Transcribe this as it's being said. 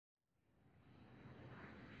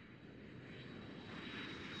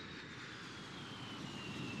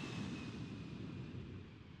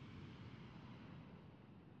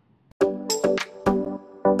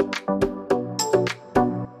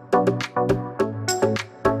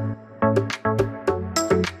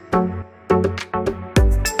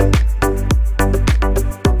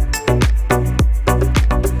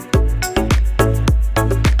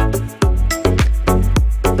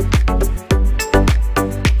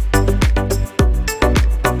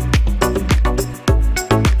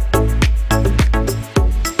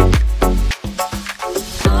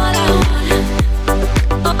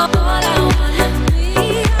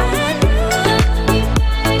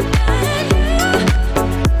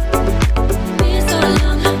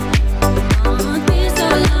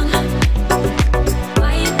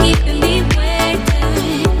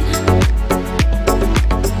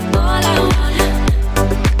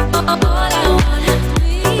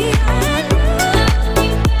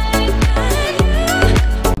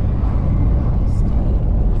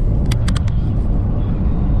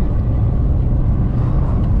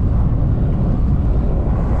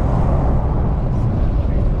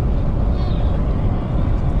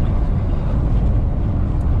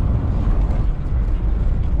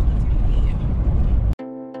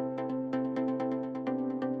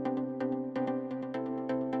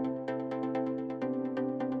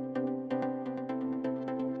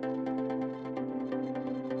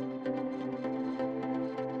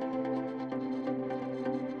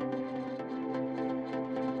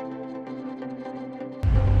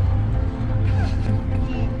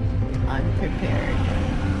prepared.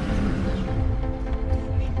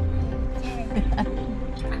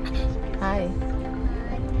 Hi.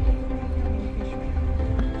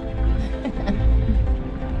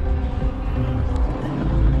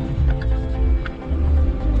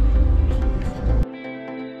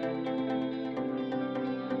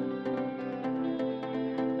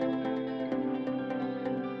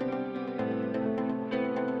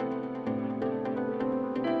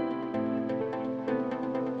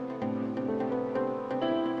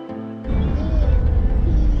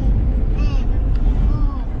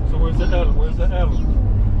 Where's the L? Where's the L?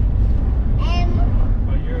 M.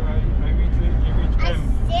 Oh, you reach M.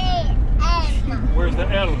 M. Where's the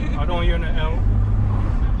L? I don't hear the L.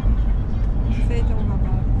 Say it on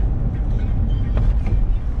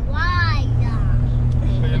Y.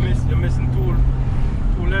 Oh, you're missing two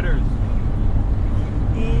letters.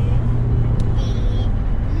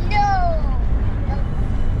 No.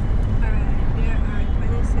 Alright, there are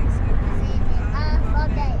 26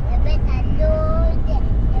 Alphabet. You better know that.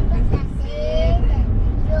 You better say that.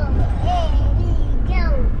 So A, B, go.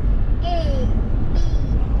 A, B,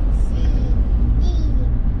 C, D,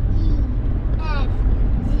 E, F,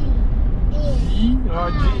 G, H, G or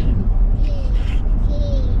G?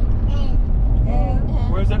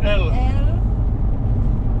 Where's the L?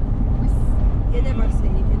 You never say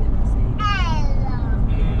it, you never say it.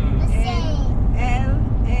 L,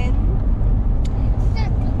 N.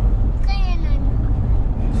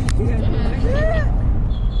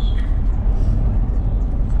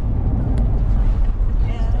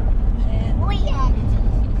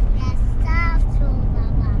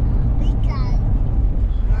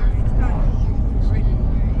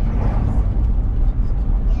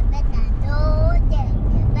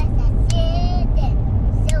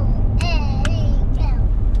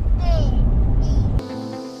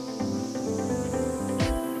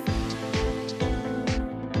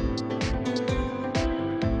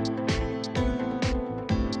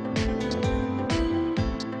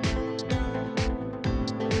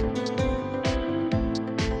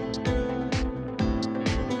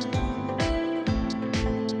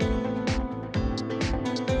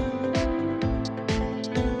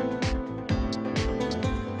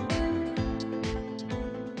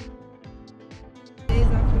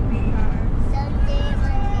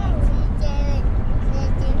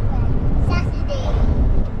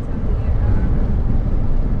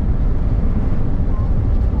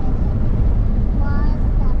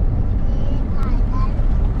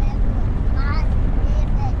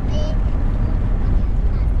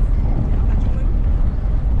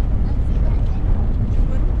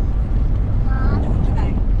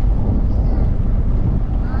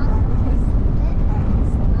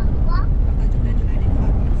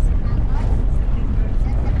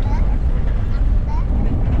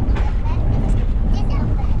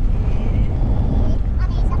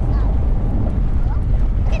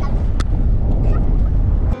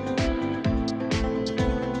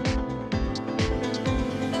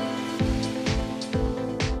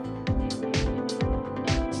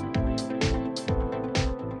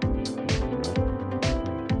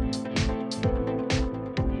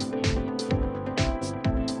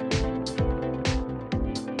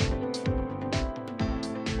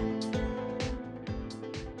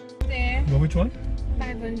 Go which one?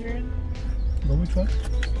 500. Go which one?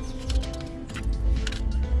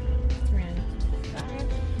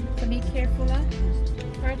 So be careful.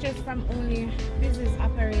 Purchase from only business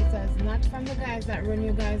operators, not from the guys that run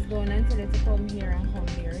you guys down and tell you to come here and come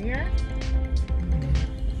there. Here.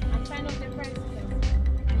 And find out the price.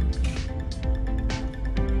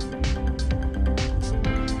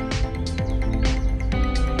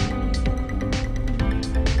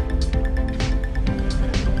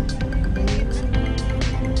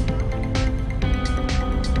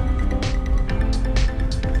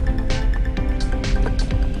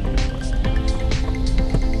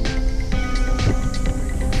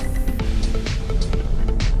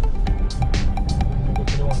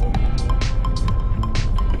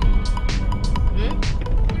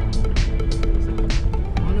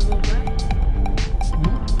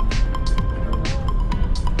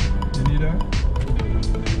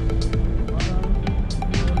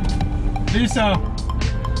 Lisa!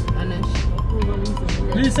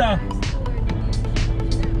 Lisa!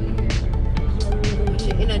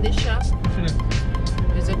 In the shop,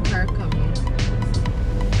 there's a car coming.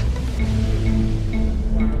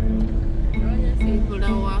 People that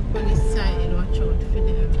walk on the side, watch out for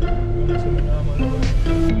them.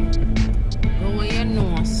 Go where you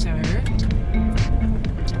know, sir.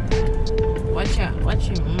 Watch out, watch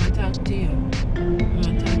him. I'm gonna talk to you. I'm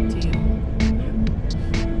gonna talk to you.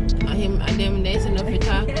 And them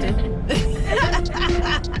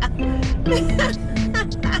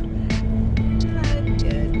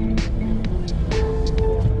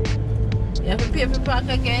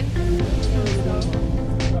again?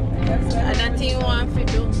 And that thing you want to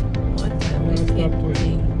do. What a wicked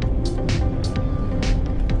thing.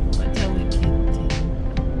 What a wicked thing.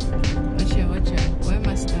 Watch out. Where am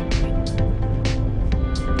I stopping?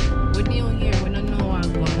 We're new here. We don't know where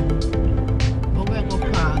I'm going. But we're going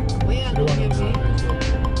to park. Where are you going to be?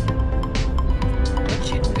 Watch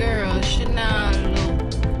it, girl. Chanel look.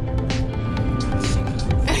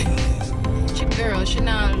 Watch it, girl.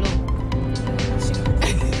 Chanel look.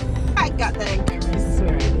 I got that in camera. I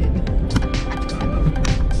swear I did.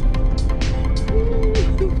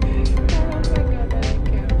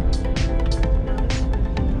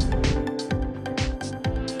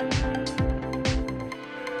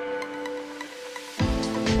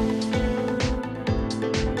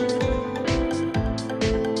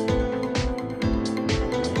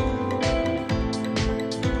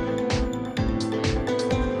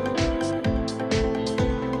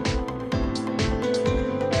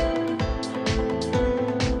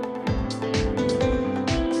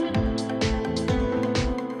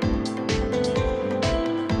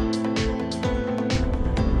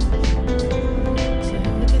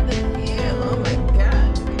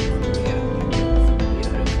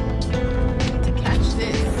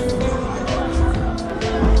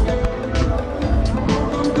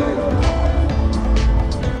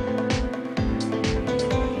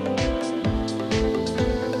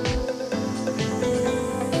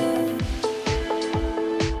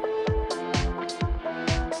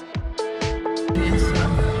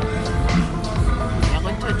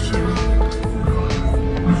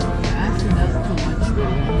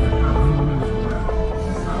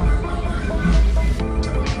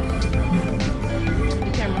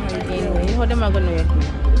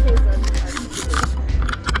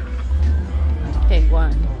 Okay, go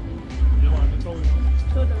on.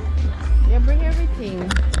 Yeah, bring everything.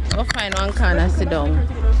 Go find one corner, sit down.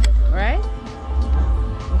 Right?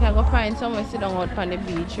 We can go find somewhere, sit down out on the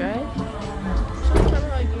beach, right?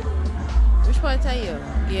 Which part are you?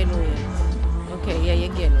 Gain weight. Okay, yeah, you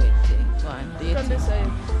gain weight. Go on, do your thing. This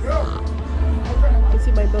side. You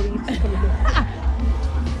see my belly coming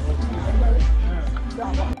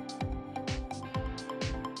down.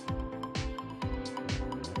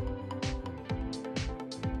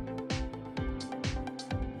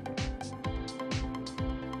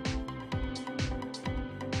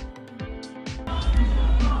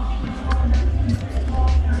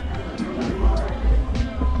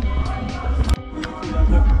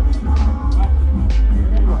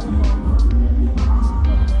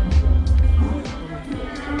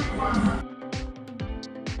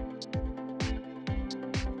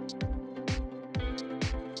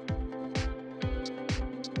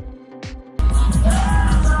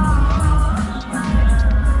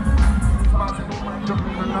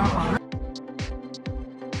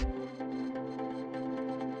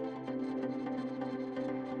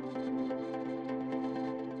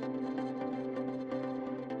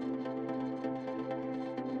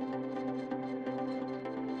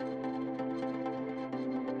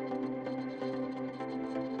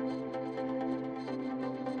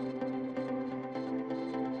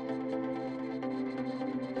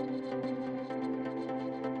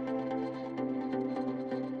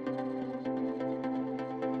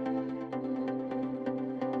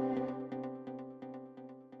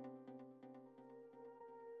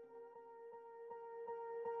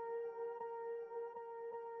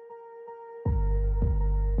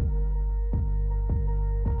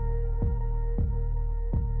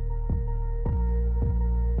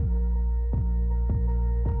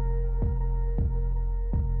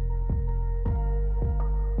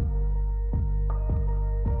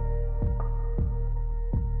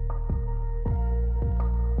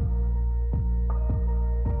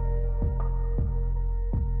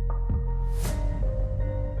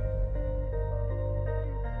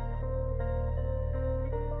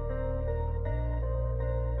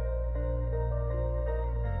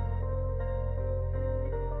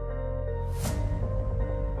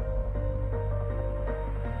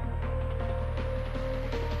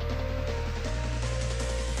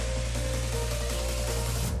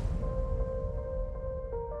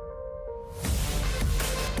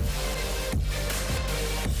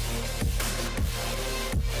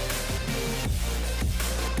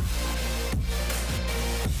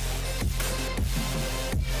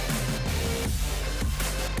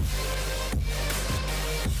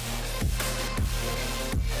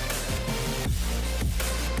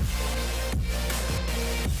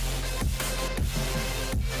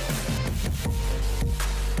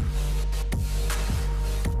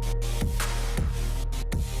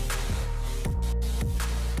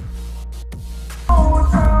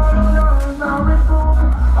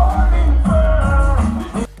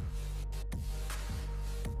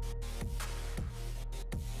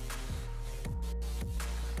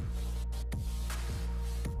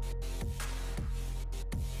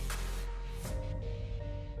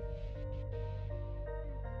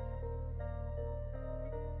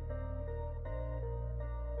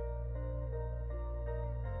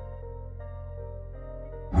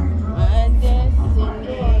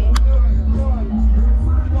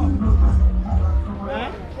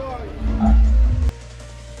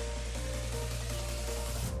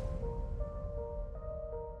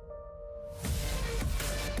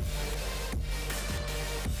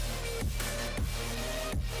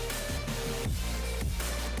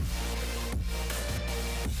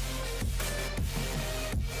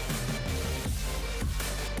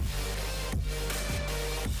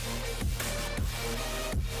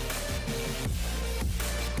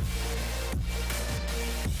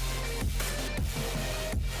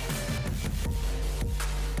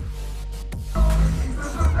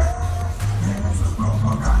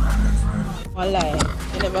 lie.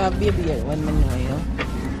 You never have baby yet when I know you.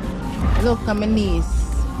 Look at my niece.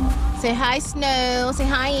 Say hi, Snow. Say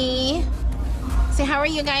hi. Say how are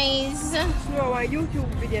you guys? Snow, on YouTube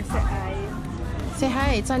video say hi. Say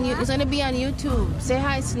hi. It's gonna be on YouTube. Say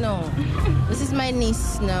hi, Snow. This is my niece,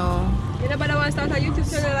 Snow. You nobody want to start a YouTube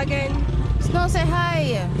channel again? Snow, say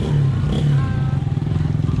hi.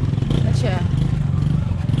 Gotcha.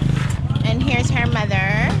 And here's her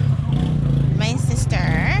mother, my sister.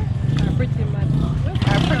 Our pretty mother.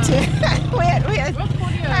 Our pretty. wait.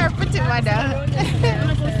 Our pretty mother.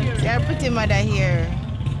 Our pretty mother here.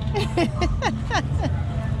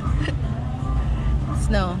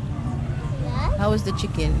 Snow. Yeah. How was the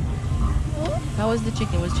chicken? How was the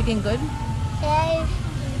chicken? Was chicken good?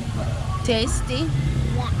 Tasty?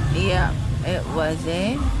 Yeah. Yeah, it was,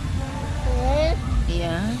 eh?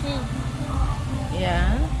 Yeah.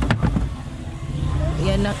 Yeah.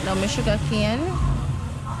 You knocked down my sugar cane?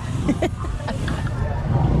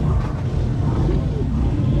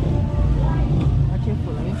 Watch your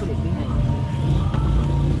foot, let me put it behind.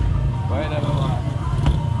 Why never mind?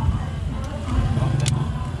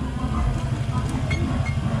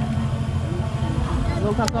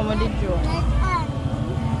 Look how come I did draw. Is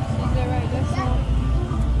that right? That's all.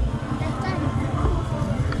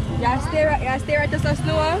 You stay right just a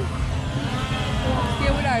Snow? Stay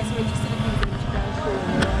with us when you see the people she can show you.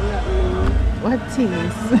 What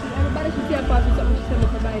things? Everybody should see a pass with something she said me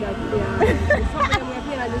to buy that today. Some of them we are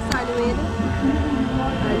playing on the side with.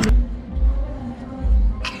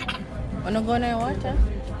 Wanna go now water?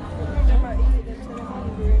 Them are eating them, so they're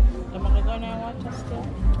hungry. You wanna go now water still?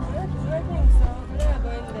 I think so. We're not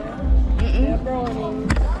going there. They're browning.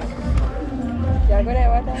 You're going there,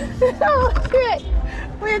 what? Oh shit!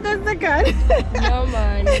 Wait a second. No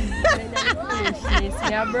man.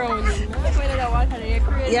 You're browning.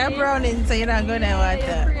 You're browning, so you're not going to You're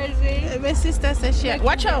water. crazy. My sister says she.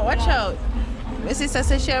 Watch out, watch out. My sister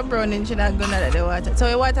says she's browning, she's not going to the water. So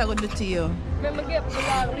what water going to do to you? Remember, get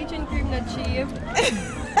the bleaching cream not cheap.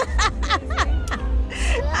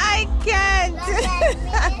 I can't.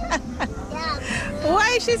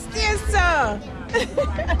 Why she still so?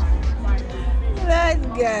 That's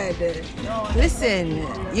good. Listen,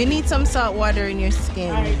 you need some salt water in your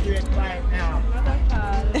skin.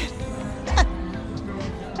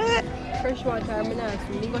 Fresh water, I'm not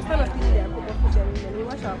sweet. You go stand up in there, put up with them, and then you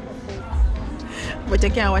wash off your food. But you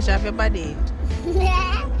can't wash off your body.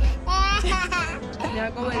 Yeah,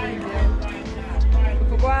 go and leave them. If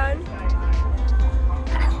you go on,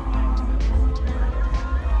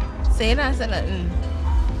 Say that, say nothing.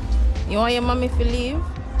 You want your mommy to leave?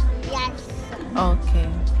 Yes. Okay.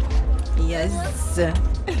 Yes.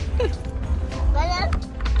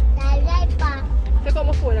 take out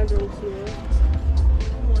my phone and drink here.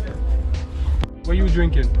 What you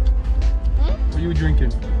drinking? What you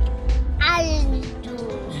drinking? Orange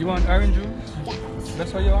juice. You want orange juice? Yes.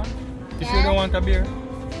 That's what you want? You sure you don't want a beer?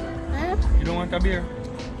 Huh? You don't want a beer?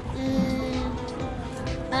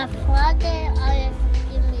 My father always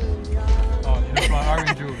give me love. Oh, you just want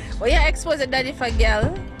orange juice. Why you expose a daddy for,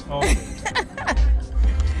 girl? Oh.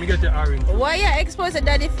 Me get the orange. Why you expose a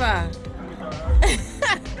daddy for?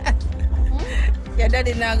 Your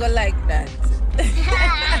daddy not gonna like that.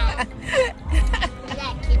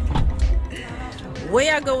 Like it.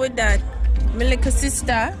 Where you go with that? My little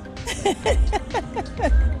sister.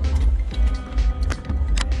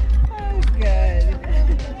 Oh God.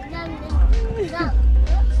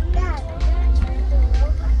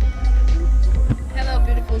 Hello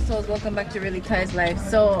beautiful souls, welcome back to Really Ties Life.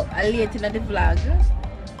 So I late in the vlog.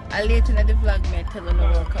 Me tell you no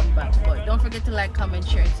welcome back. But don't forget to like, comment,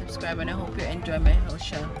 share, and subscribe, and I hope you enjoy my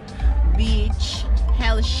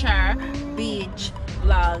HellShire Beach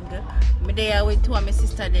vlog. Me there with two of my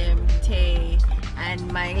sister them, Tay, and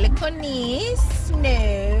my little niece,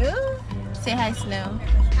 Snow. Say hi, Snow.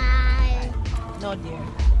 Hi. No dear.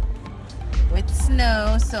 With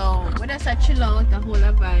Snow, so we just a chill out, the whole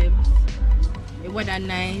vibe. The weather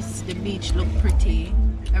nice, the beach look pretty,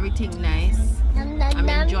 everything nice. I'm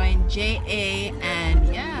enjoying JA, and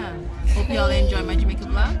yeah, hope you all enjoy my Jamaica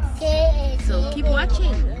vlogs. So keep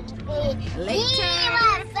watching. Later.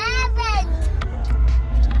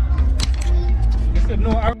 You said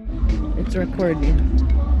no orange. It's recording.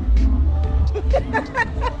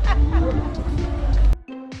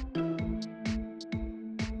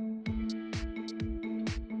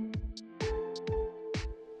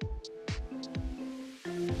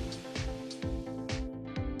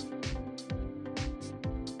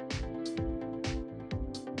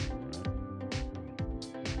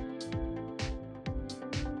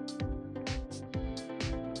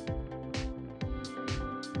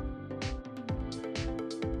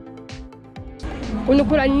 You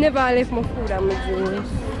could have never left my food at my jeans.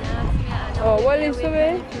 Oh, what is it?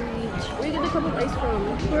 Where did the cup of ice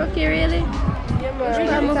from? Brookie, really? Yeah, man.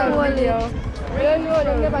 I'm a fool. I don't know,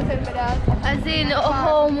 they never tell me that. As in,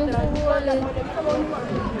 home.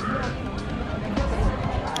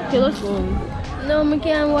 Kill phone. No, I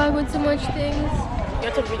can't walk with too much things. You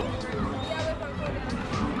have to be.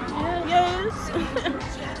 Yes.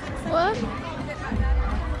 What?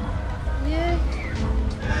 Yeah.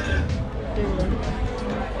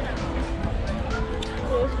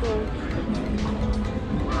 Let's go.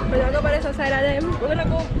 We're gonna go by the side of them. We're gonna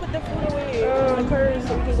go put the food away in the curry so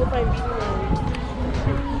we can go find beating one.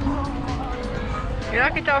 You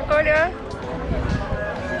like it off, Kodia?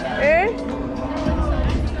 Eh?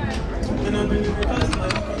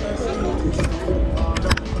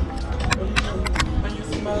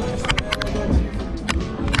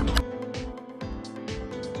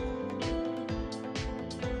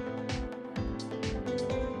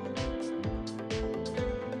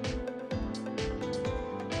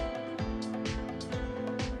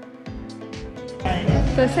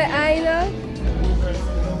 So say hi now.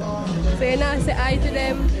 So you now say hi to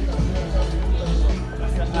them.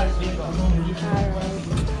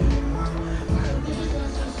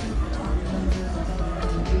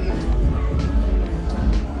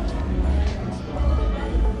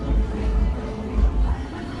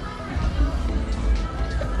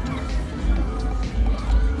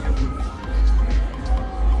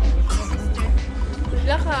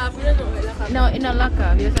 Lock up, we don't know where lock up. No, in a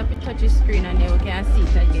locker. We just have to touch the screen and then we can see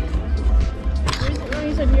it again. Where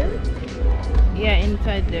is it here? Yeah,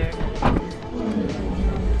 inside there.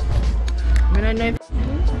 I don't know if...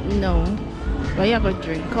 No. But you have a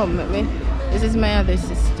drink. Come with me. This is my other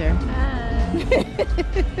sister.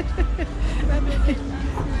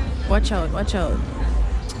 Watch out, watch out.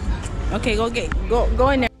 Okay, go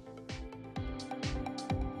in there.